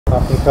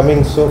After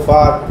coming so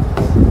far,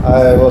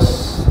 I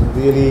was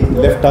really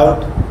left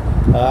out.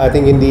 I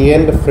think in the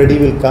end, Freddie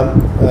will come,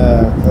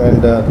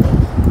 and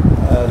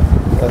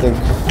I think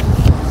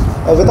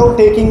without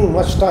taking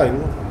much time,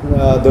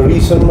 the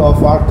reason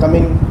of our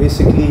coming,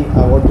 basically,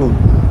 I want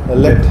to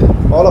let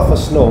all of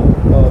us know,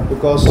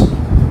 because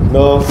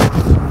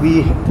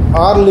we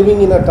are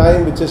living in a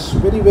time which is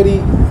very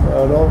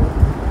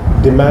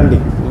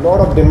demanding. A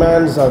lot of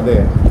demands are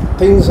there.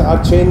 Things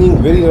are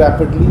changing very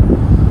rapidly,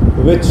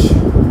 which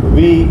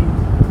we,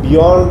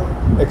 beyond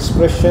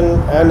expression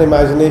and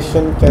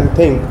imagination, can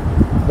think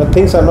that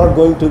things are not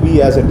going to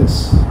be as it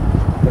is.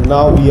 And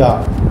now we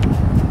are.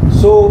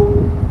 So,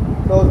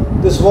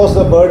 this was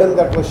the burden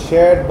that was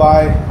shared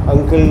by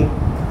Uncle,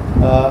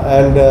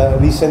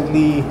 and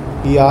recently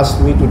he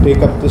asked me to take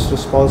up this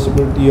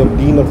responsibility of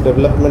Dean of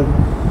Development.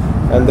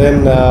 And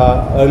then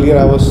earlier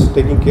I was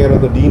taking care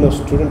of the Dean of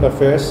Student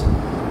Affairs,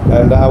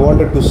 and I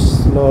wanted to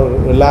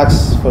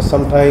relax for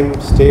some time,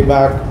 stay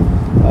back,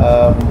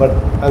 but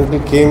Uncle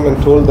came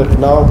and told that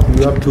now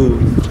you have to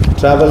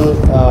travel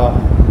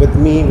with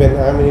me when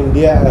I'm in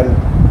India,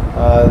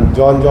 and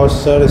John George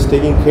sir is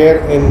taking care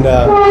in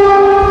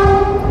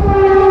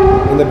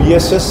the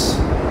BSS,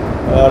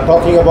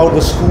 talking about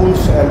the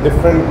schools and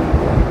different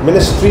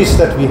ministries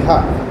that we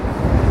have.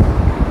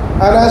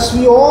 And as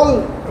we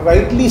all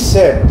rightly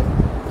said,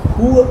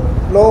 who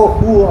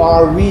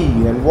are we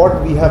and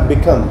what we have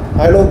become?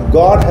 I know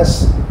God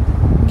has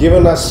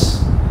given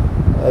us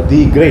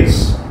the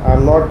grace.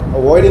 I'm not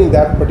avoiding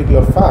that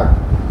particular fact,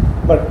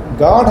 but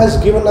God has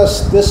given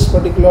us this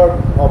particular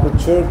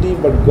opportunity,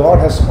 but God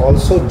has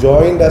also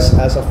joined us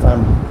as a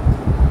family.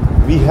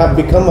 We have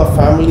become a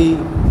family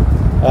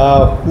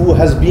who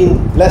has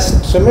been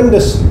blessed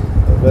tremendously.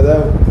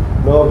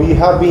 We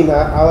have been,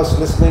 I was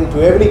listening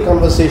to every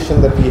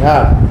conversation that we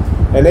had,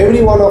 and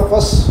every one of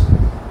us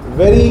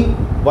very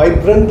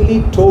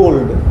vibrantly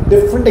told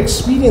different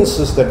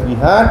experiences that we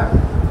had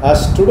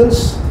as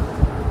students.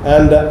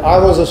 And I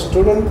was a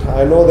student.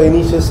 I know the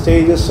initial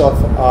stages of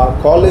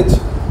college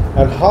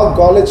and how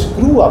college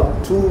grew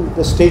up to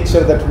the stature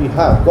that we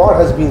have. God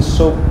has been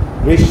so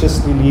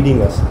graciously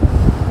leading us.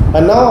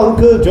 And now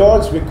Uncle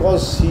George,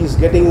 because he's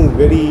getting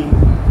very,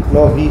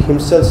 he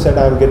himself said,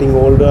 I'm getting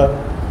older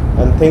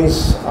and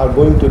things are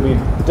going to be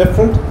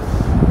different.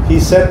 He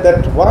said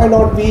that why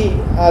not we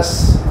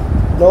as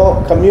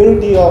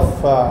community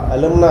of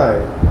alumni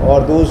or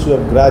those who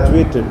have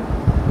graduated,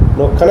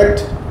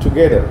 connect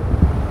together.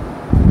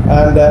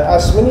 And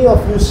as many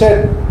of you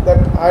said that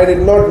I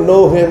did not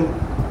know him,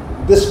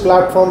 this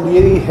platform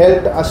really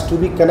helped us to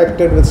be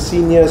connected with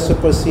seniors,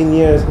 super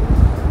seniors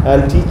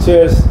and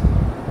teachers.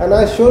 And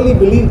I surely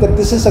believe that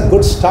this is a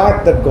good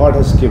start that God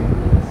has given.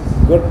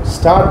 Good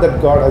start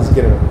that God has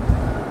given.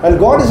 And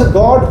God is a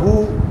God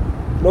who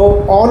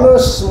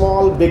honors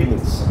small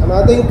beginnings. And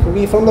I think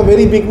we, from the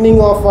very beginning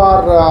of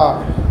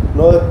our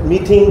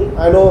meeting,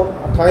 I know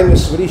time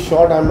is very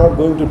short. I'm not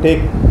going to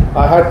take,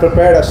 I had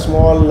prepared a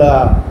small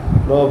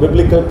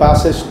biblical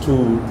passage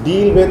to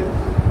deal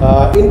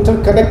with,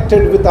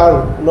 interconnected with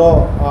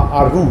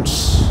our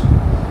roots.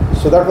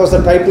 So that was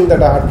the title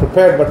that I had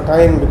prepared, but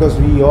time, because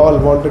we all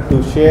wanted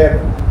to share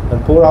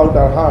and pour out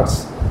our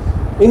hearts,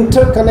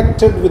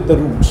 interconnected with the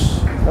roots.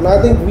 And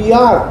I think we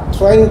are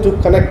trying to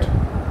connect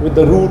with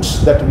the roots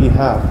that we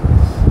have.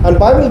 And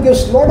Bible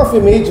gives a lot of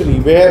imagery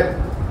where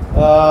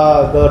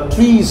the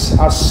trees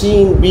are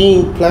seen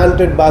being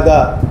planted by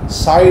the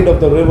side of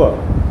the river,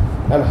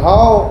 and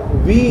how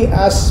we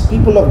as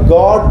people of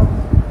God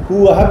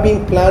who have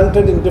been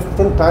planted in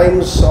different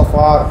times of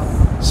our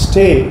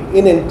stay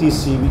in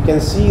NTC, we can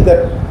see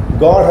that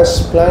God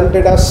has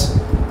planted us.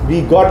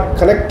 We got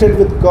connected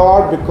with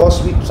God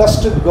because we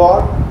trusted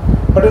God.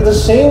 But at the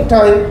same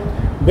time,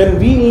 when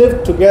we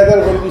live together,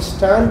 when we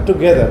stand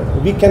together,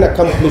 we can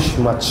accomplish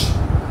much.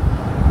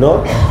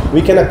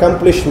 We can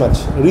accomplish much.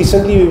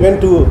 Recently we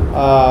went to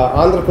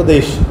Andhra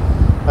Pradesh,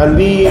 and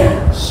we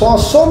saw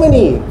so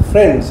many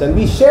friends, and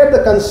we shared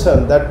the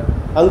concern that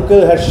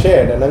Uncle had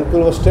shared, and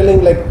Uncle was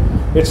telling, like,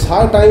 it's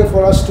high time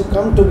for us to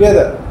come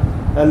together,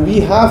 and we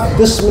have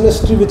this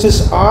ministry which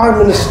is our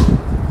ministry.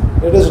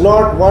 It is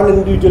not one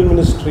individual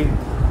ministry,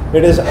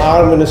 it is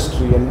our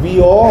ministry, and we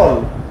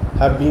all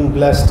have been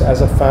blessed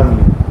as a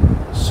family.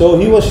 So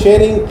he was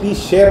sharing,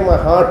 please share my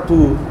heart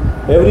to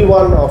every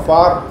one of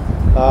our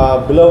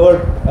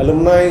beloved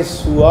alumni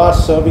who are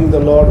serving the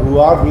Lord, who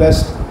are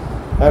blessed.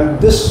 And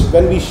this,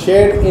 when we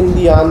shared in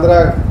the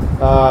Andhra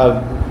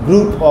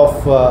group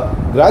of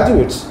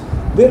graduates,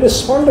 they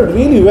responded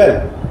really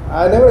well.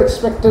 I never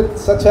expected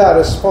such a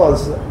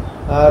response.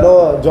 I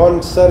know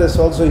John sir is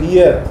also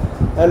here.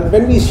 And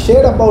when we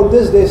shared about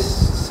this, they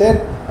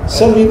said,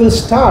 sir, we will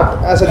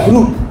start as a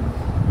group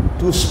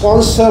to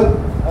sponsor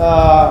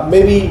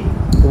maybe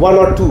one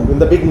or two in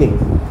the beginning.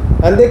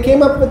 And they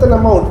came up with an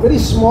amount, very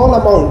small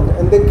amount,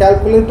 and they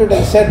calculated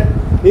and said,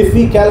 if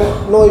we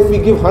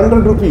give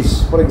 100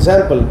 rupees, for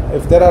example,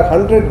 if there are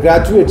 100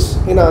 graduates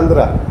in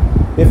Andhra,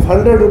 if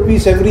 100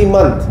 rupees every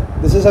month,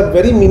 this is a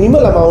very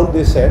minimal amount,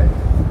 they said,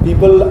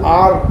 people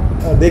are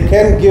they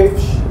can give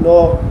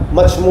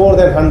much more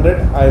than 100,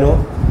 I know.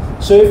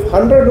 So if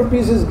 100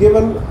 rupees is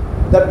given,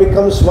 that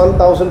becomes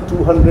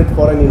 1,200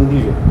 for an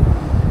individual.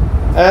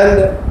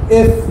 And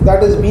if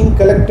that is being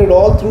collected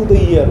all through the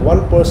year,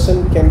 one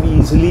person can be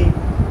easily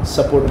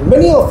supported.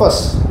 Many of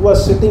us who are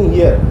sitting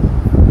here,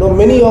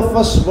 many of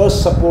us were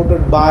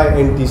supported by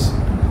NTC.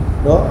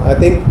 I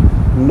think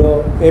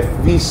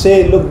if we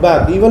say, look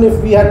back, even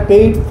if we had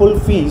paid full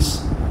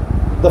fees,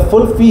 the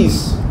full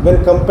fees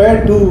when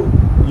compared to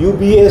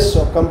UBS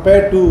or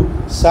compared to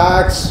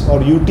SACS or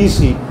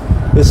UTC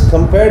is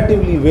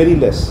comparatively very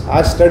less.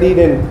 I studied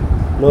in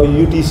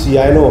UTC,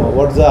 I know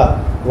what's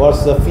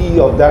the fee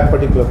of that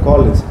particular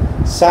college.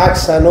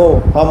 SACS, I know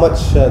how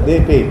much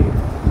they paid.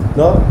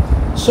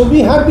 So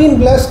we have been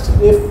blessed.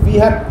 If we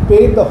had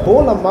paid the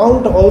whole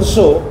amount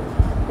also,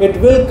 it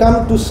will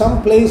come to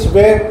some place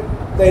where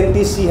the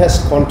NTC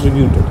has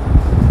contributed.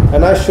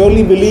 And I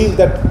surely believe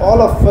that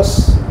all of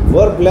us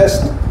were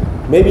blessed,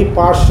 maybe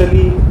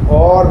partially,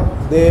 or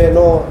they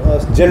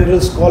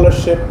general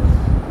scholarship,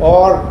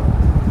 or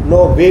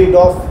waived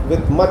off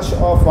with much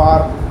of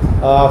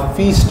our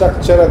fee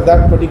structure at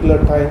that particular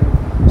time.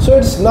 So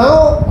it's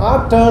now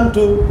our turn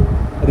to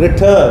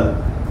return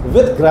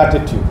with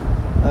gratitude.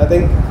 I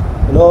think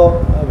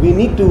we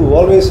need to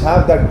always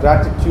have that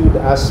gratitude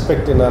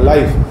aspect in our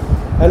life.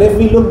 And if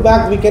we look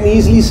back, we can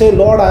easily say,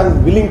 Lord,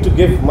 I'm willing to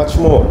give much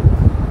more.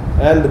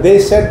 And they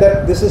said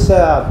that this is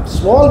a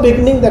small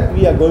beginning that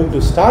we are going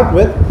to start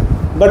with,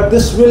 but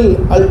this will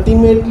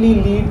ultimately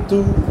lead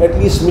to at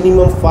least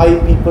minimum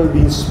 5 people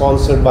being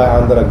sponsored by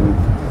Andhra Group.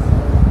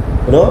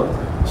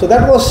 So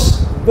that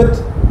was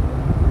with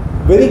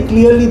very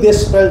clearly they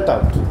spelled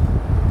out,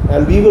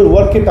 and we will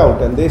work it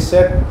out. And they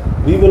said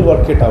we will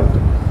work it out.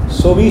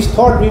 So we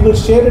thought we will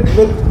share it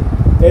with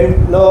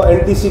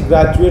NTC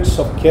graduates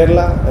of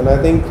Kerala, and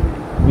I think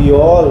we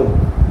all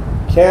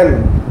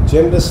can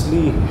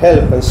generously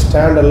help and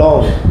stand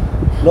along.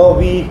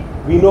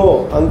 We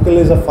know Uncle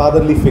is a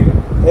fatherly figure.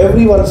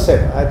 Everyone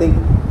said, I think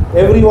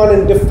everyone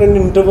in different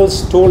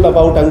intervals told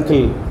about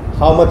Uncle,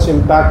 how much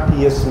impact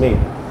he has made.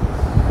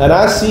 And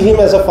I see him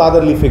as a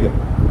fatherly figure,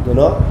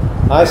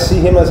 I see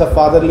him as a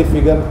fatherly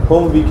figure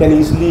whom we can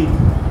easily,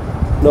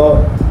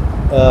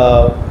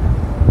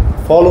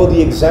 follow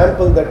the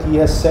example that he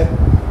has set,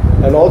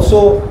 and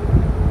also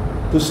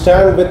to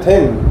stand with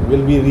him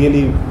will be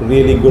really,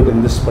 really good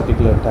in this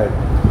particular time.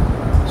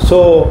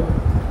 So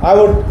I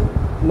would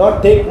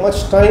not take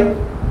much time.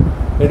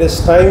 It is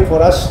time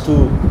for us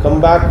to come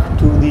back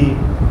to the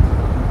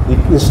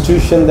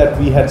institution that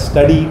we had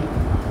studied,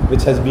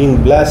 which has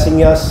been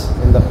blessing us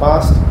in the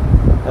past.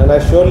 And I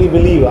surely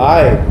believe,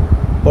 I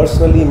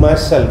personally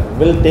myself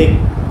will take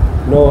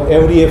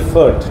every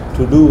effort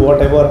to do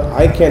whatever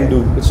I can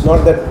do. It's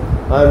not that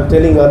I am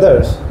telling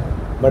others,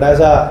 but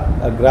as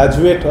a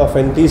graduate of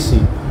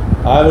NTC,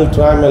 I will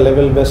try my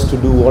level best to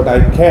do what I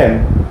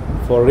can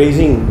for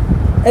raising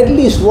at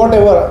least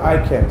whatever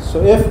I can.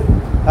 So if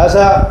as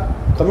a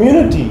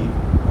community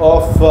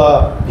of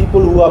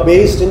people who are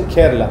based in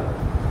Kerala,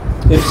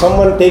 if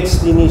someone takes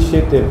the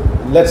initiative,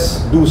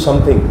 let's do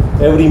something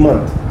every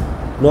month.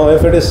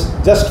 If it is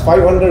just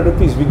 500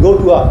 rupees, we go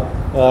to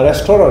a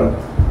restaurant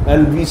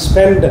and we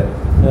spend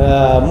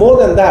more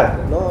than that.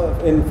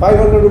 In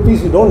 500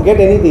 rupees, you don't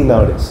get anything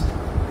nowadays.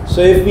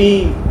 So if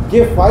we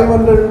give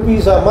 500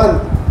 rupees a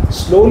month,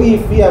 slowly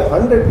if we have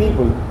 100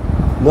 people,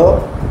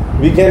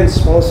 we can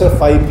sponsor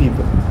 5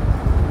 people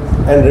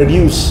and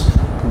reduce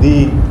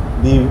the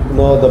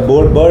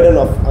burden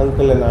of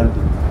uncle and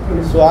auntie.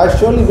 So I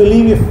surely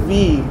believe if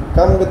we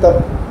come with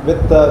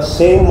the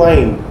same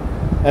mind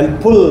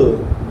and pull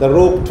the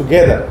rope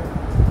together,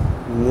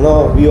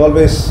 we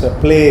always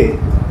play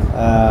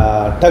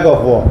tug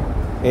of war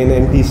in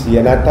NTC,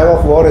 and that tug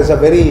of war is a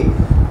very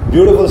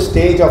beautiful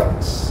stage of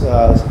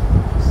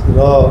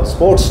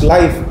sports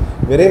life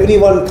where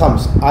everyone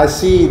comes. I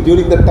see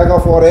during the tug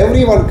of war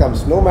everyone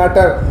comes, no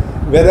matter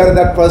whether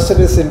that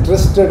person is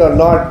interested or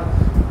not.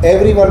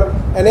 Everyone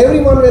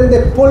when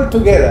they pull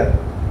together,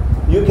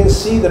 you can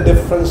see the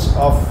difference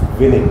of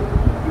winning.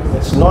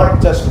 It's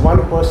not just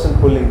one person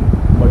pulling,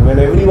 but when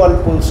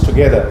everyone pulls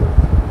together,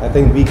 I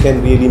think we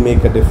can really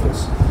make a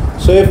difference.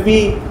 So if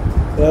we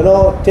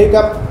take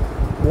up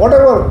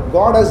whatever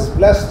God has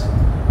blessed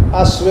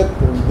us with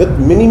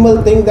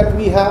minimal thing that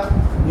we have.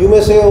 You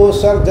may say, oh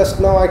sir, just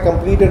now I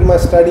completed my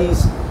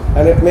studies,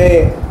 and it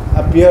may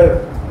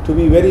appear to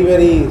be very,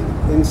 very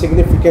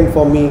insignificant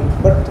for me.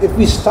 But if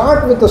we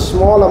start with a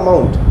small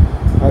amount,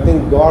 I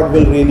think God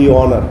will really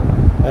honor.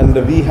 And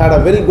we had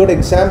a very good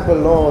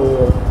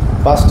example,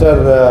 Pastor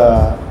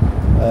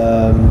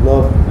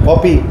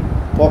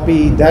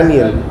Poppy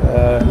Daniel,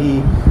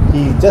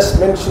 he just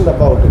mentioned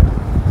about it.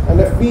 And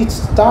if we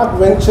start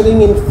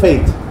venturing in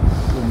faith,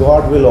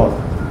 God will honor.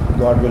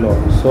 God will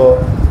honor. So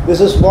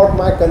this is what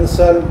my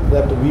concern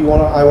that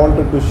I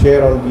wanted to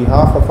share on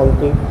behalf of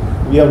Uncle.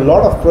 We have a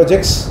lot of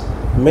projects,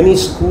 many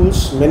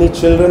schools, many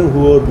children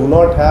who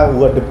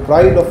are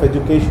deprived of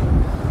education.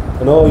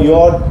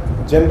 Your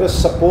generous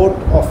support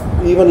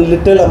of even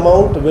little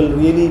amount will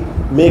really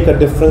make a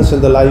difference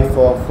in the life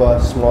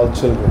of small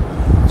children.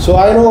 So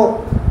I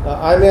know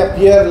I may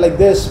appear like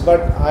this,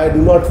 but I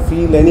do not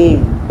feel any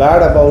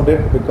bad about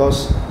it,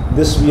 because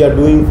this we are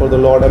doing for the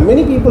Lord. And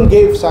many people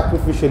gave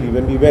sacrificially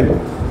when we went,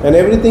 and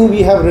everything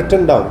we have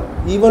written down.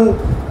 Even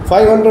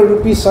 500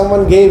 rupees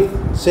someone gave,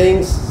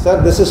 saying,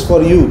 "Sir, this is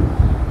for you."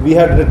 We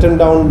had written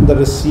down the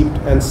receipt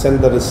and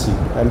sent the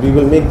receipt, and we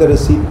will make the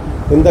receipt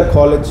in the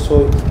college.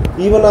 So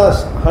even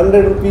as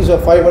 100 rupees or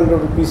 500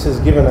 rupees is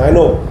given, I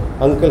know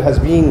Uncle has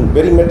been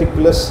very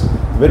meticulous,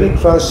 very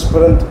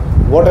transparent.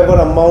 Whatever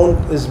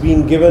amount is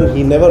being given,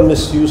 he never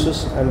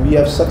misuses, and we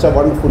have such a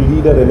wonderful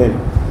leader in him.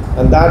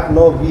 And that,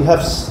 no, we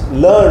have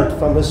learned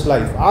from his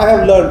life. I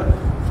have learned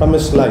from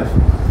his life.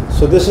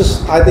 So this is,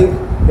 I think,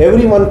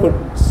 everyone could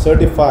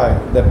certify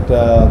that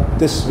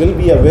this will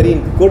be a very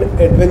good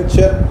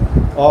adventure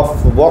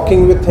of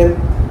walking with him,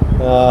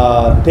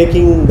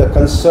 taking the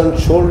concern,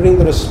 shouldering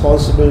the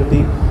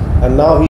responsibility, and now he